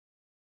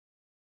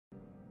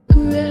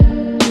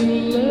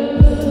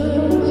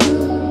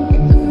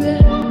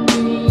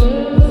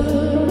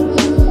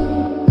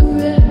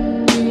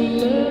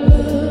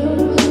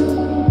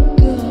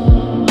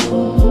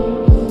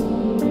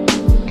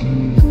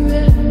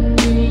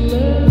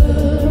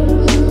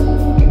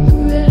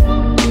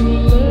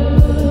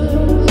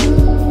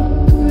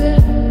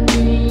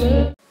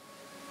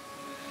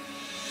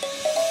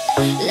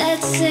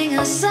Let's sing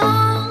a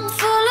song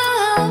full of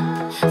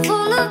hope,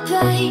 full of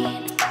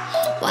pain.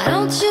 Why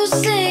don't you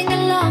sing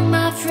along,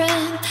 my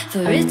friend?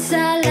 For it's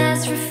our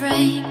last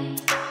refrain.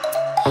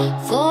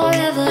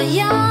 Forever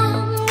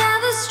young,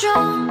 ever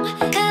strong,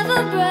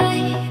 ever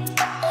brave.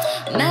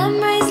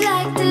 Memories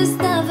like this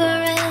never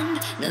end.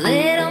 No,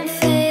 they don't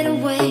fade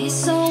away.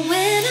 So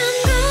when I'm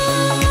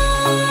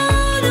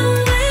gone, oh,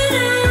 when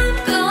I'm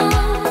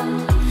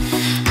gone,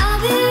 I'll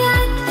be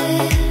right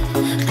there,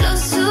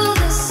 close to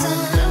the sun.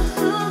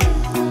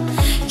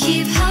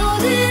 Keep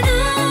holding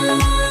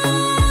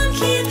on,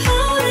 keep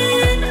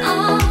holding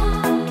on,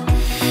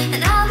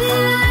 and I'll be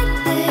right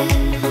there,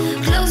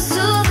 close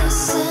to the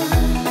sun,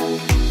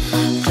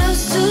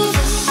 close to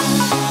the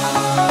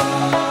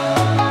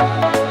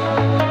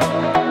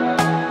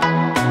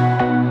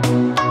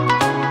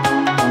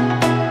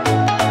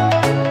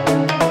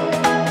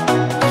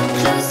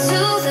close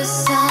to the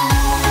sun.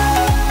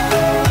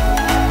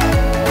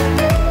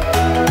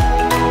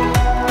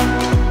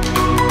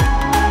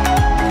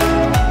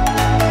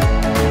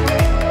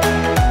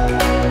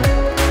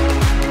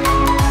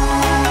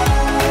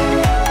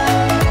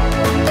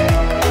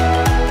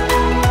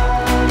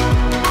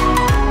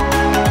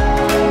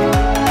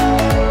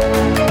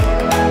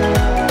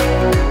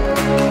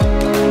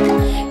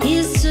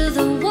 Here's to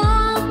the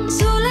ones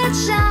who let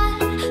shine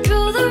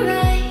through the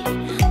rain,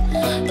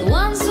 the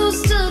ones who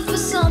stood for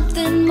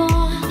something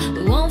more.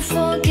 We won't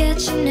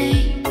forget your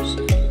names.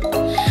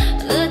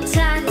 The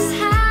tide is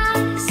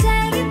high,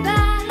 say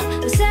goodbye,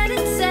 we're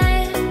setting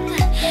sail,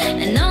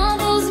 and all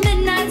those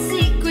midnight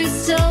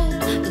secrets told,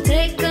 we'll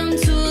take them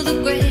to the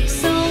grave.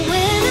 So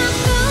when I'm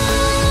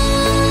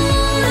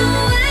gone, oh,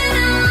 when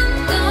I'm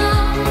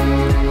gone,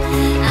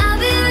 I'll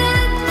be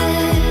right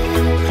there,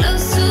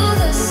 close to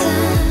the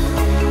sun.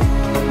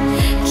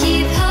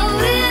 Keep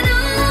holding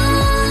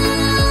on,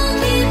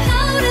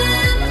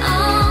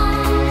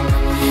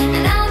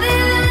 and I'll be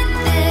right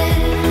there,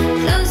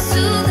 close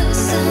to the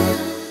sun,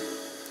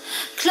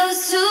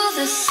 close to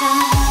the sun.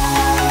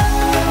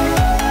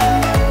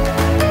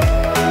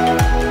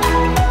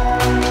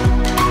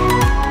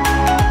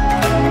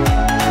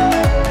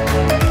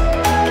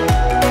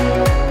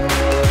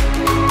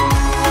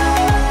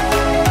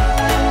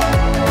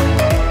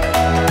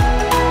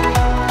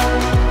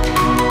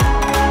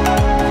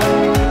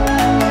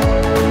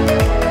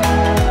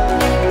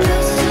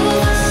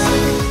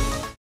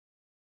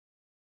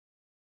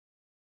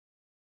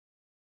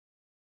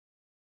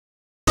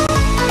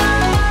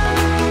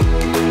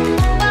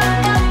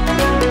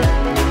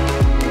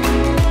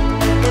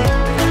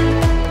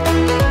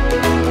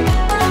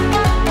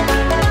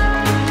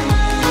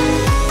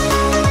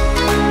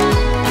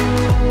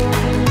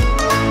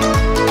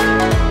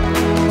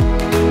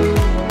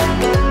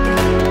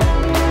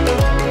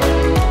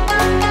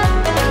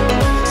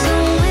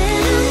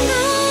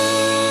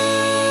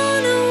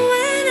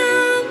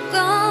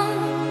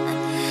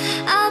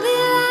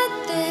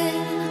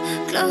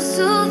 Close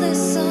to the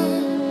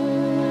sun.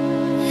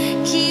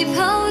 Keep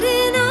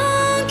holding on,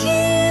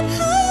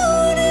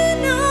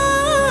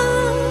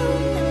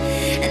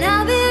 and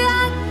I'll be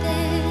right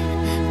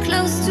there,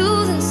 close to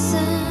the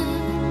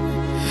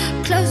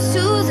sun, close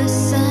to the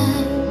sun.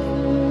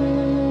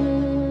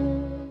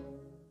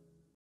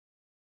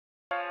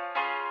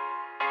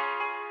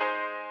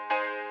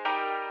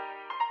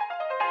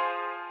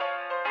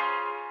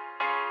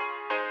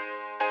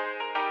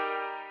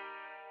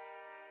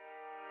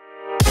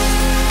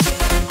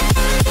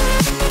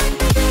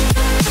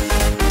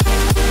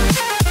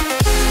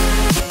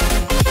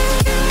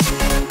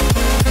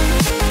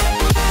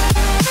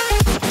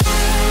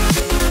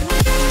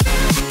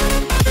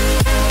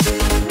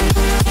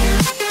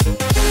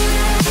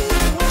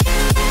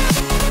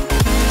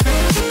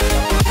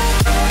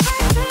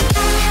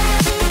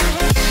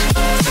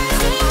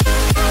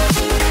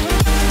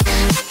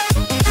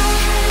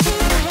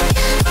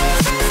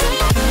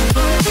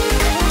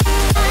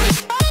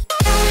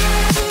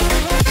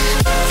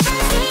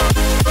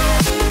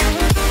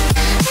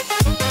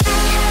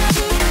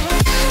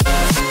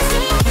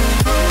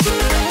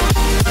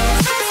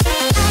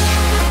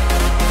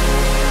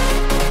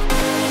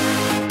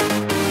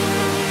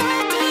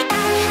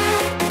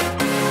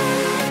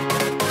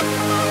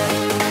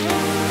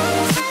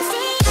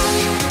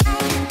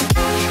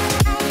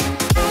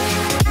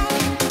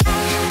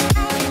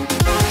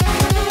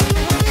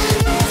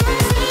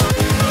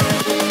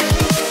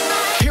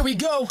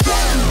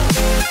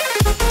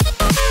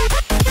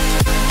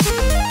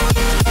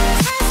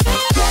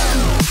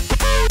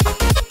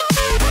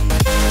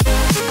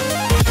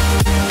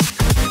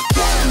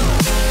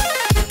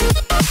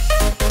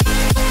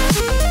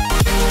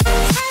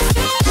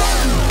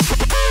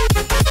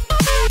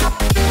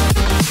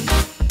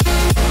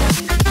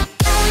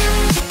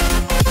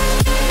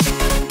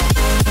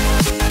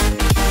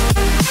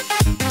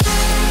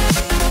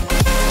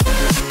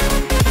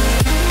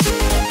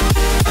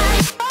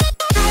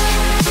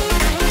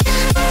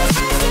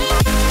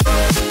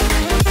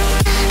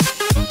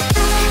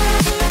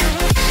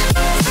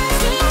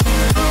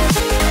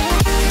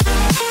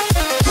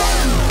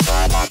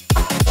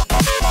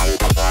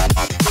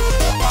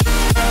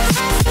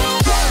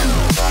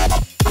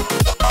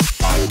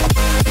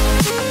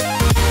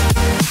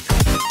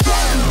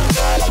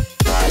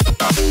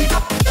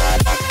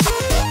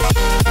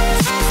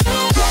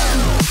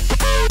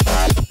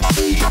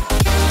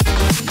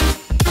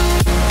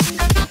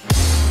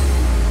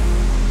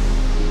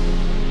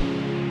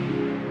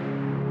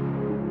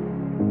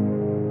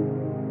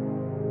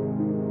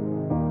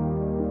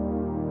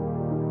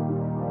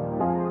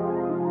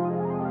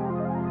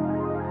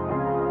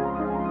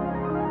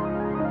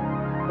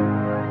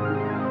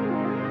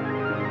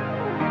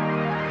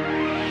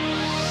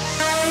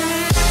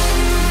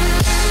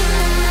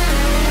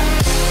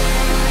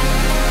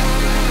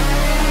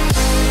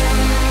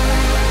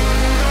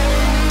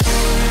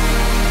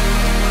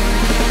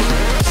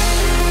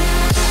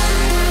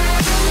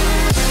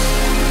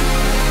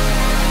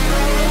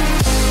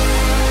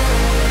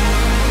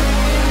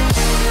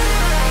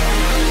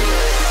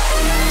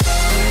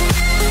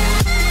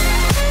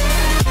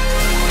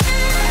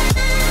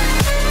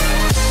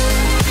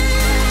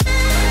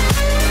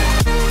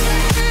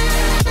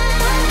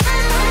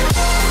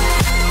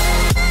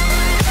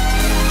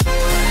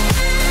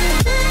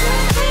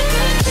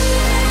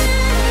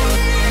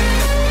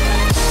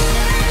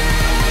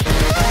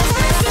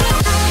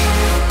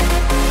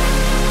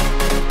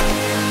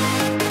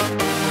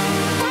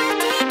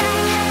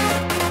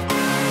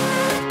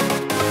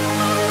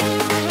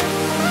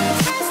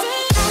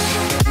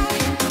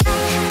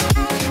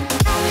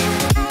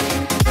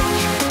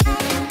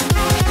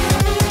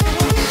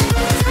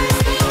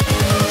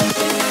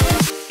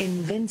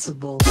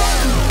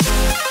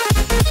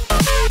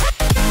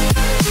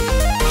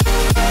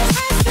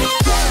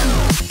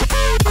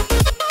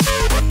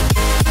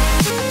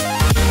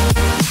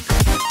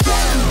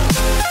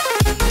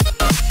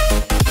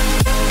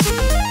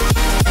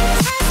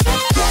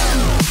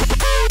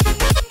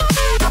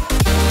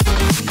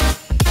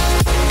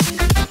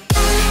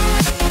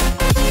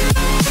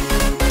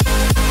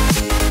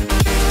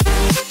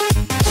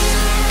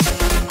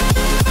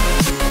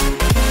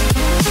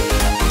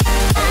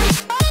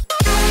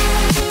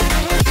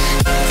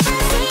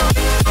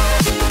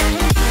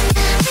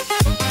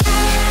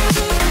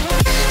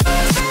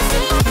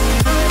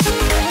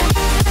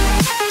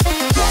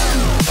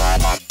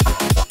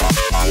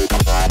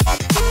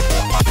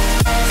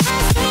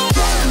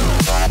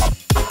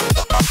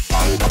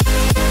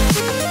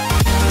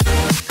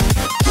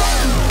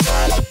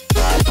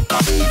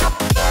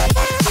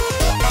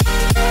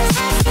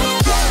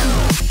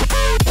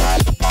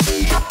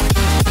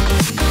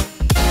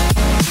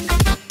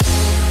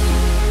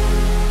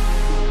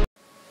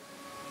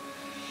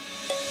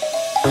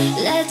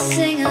 Let's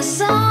sing a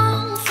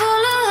song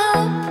full of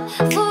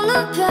hope, full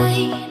of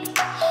pain.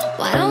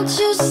 Why don't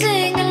you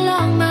sing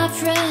along, my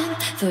friend?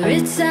 For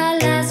it's our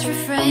last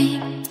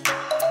refrain.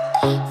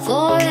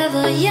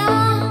 Forever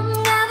young,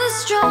 ever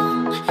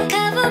strong,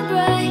 ever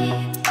brave.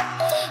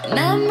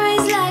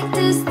 Memories like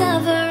this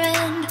never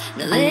end.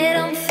 No, they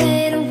don't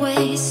fade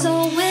away. So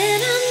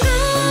when I'm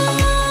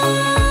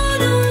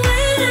gone, oh,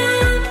 when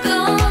I'm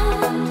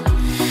gone,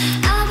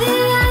 I'll be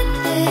right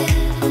there,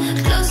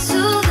 close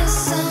to the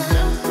sun.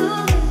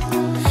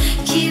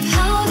 Keep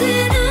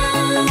holding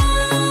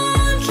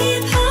on,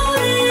 keep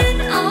holding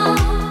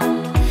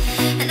on,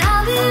 and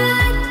I'll be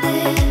right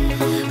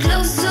there,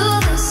 close to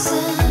the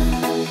sun,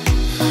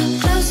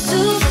 close to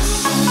the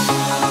sun.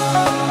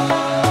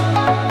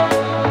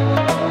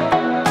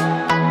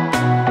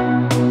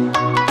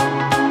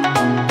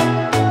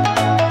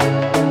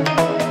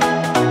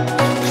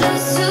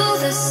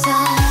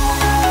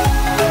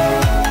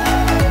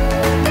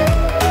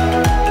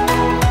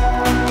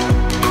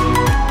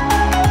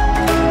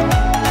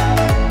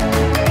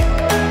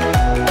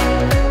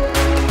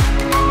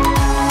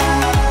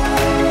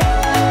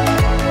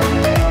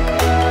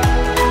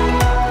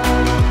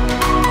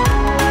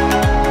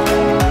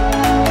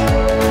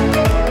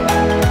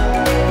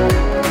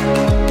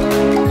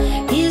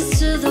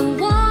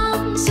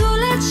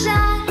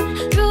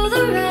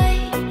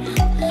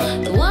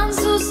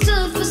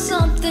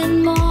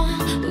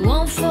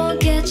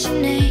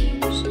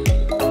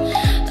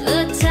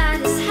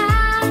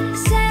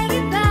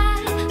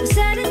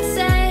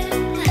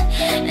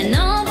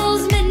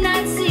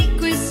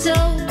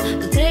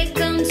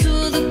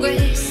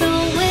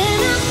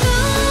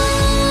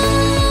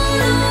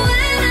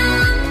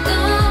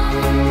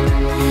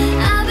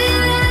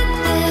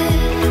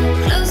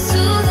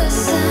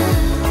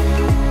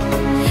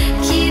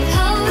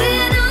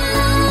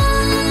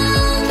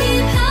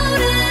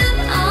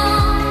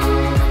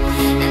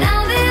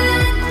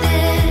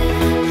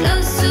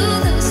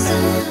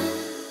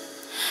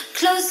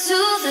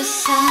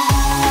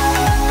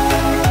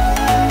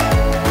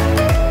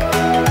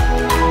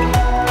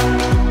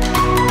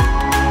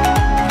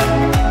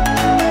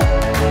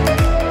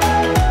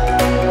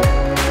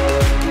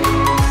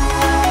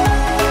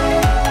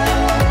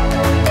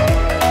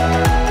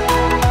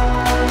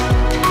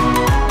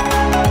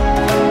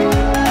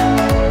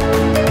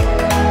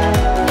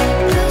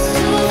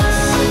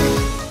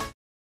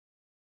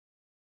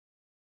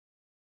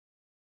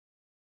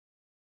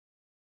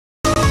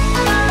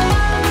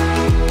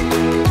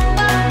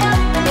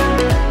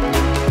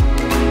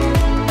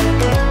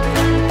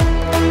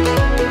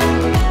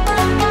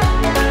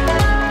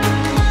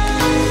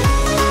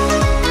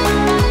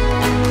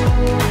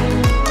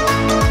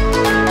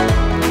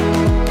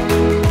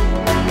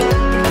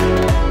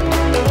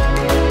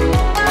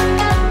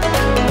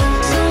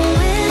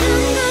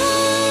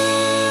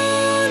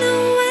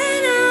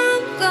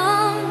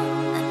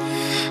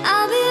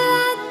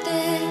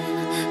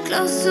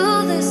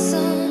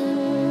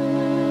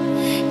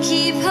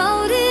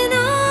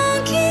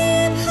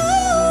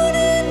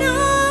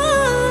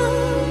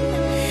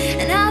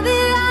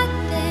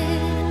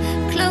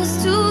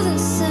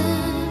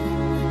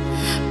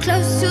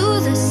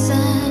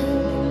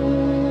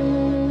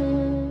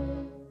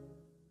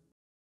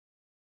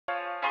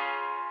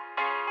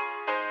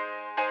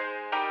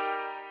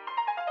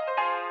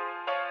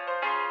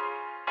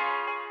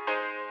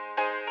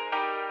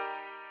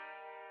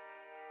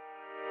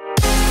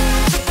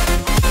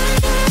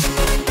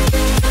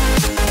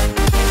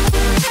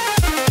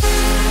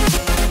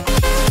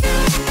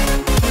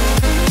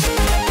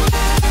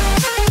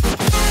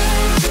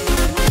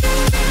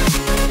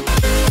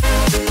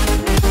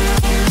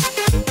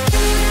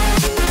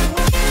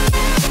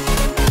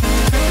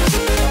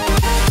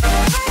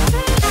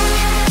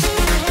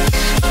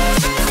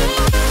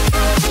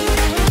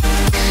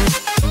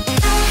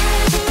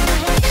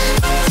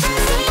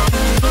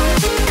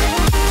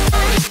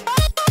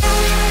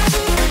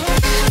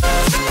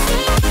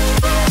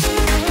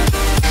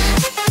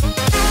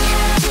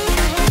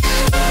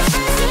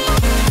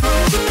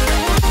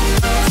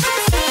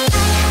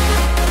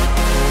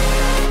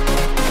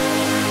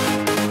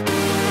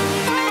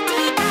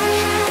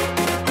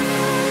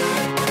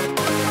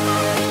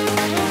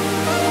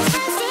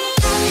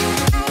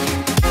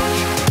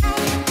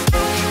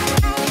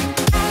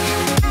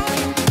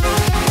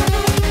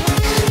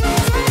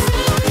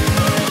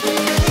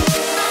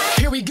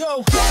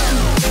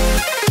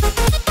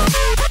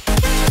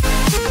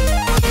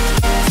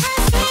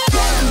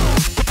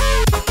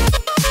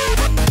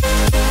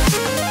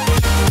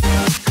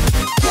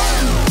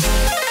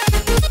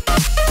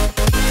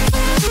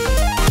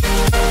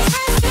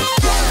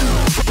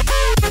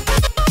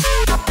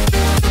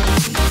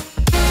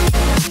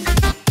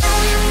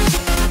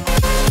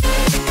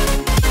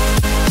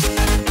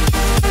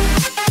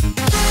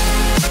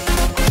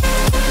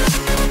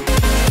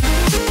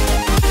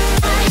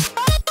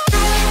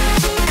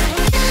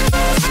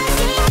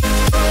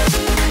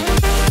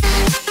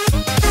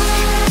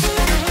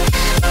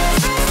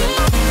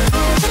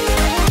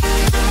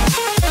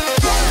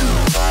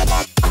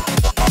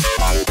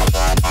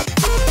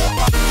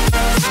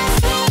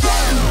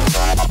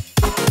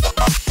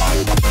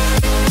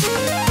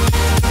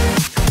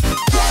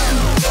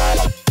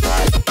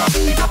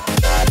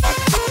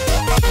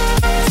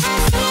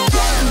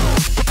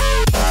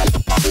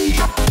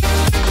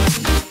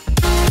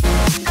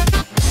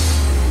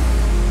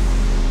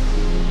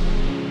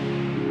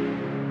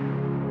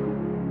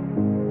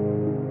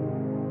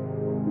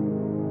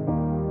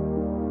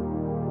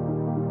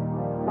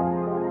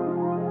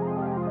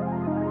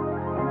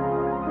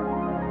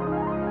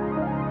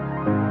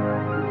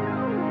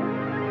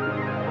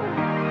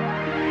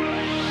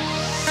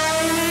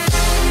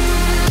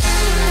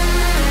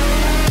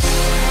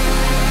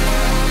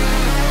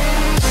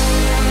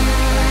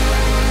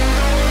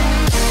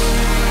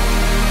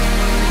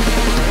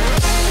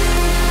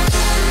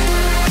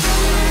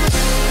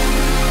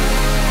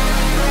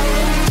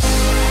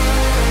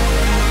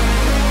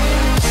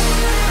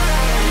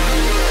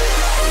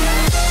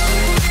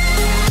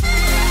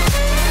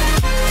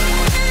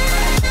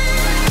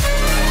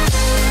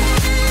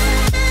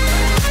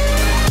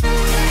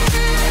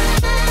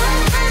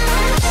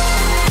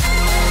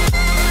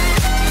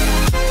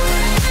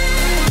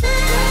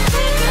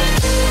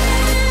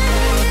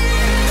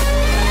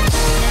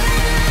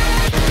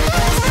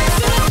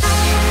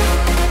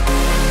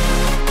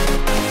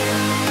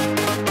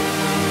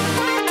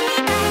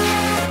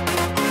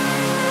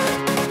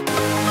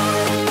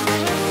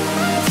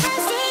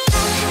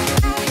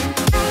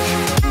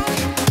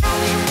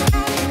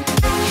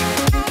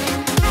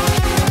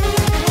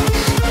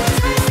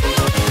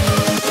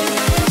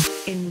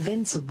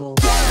 Invincible.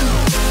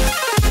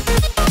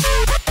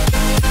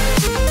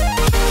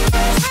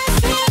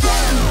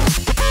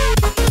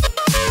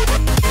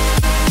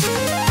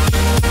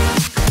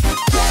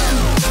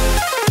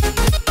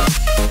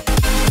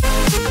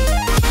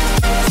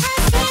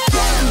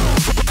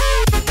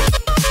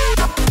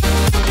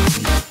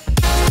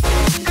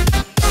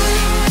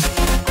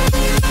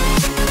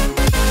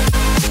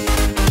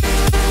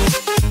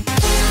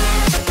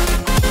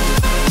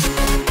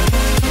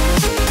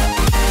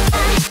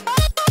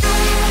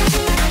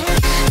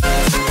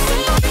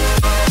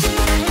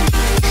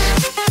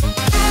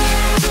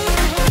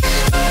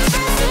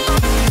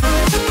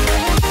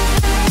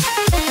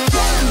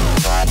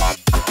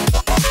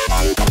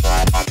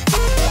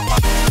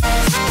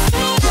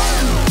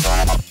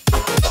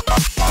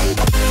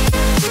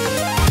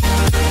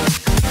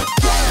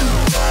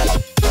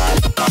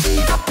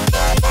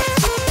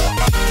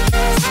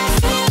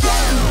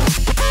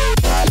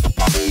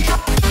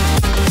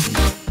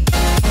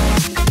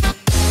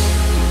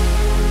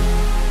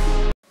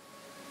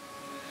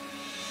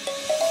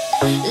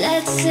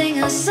 Let's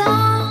sing a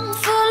song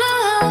full of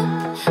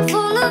hope,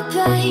 full of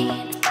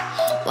pain.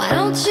 Why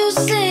don't you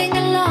sing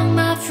along,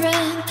 my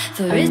friend?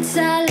 For it's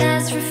our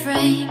last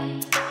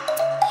refrain.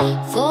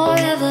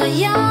 Forever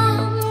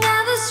young,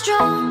 ever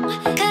strong,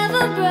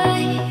 ever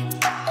brave.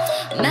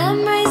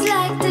 Memories like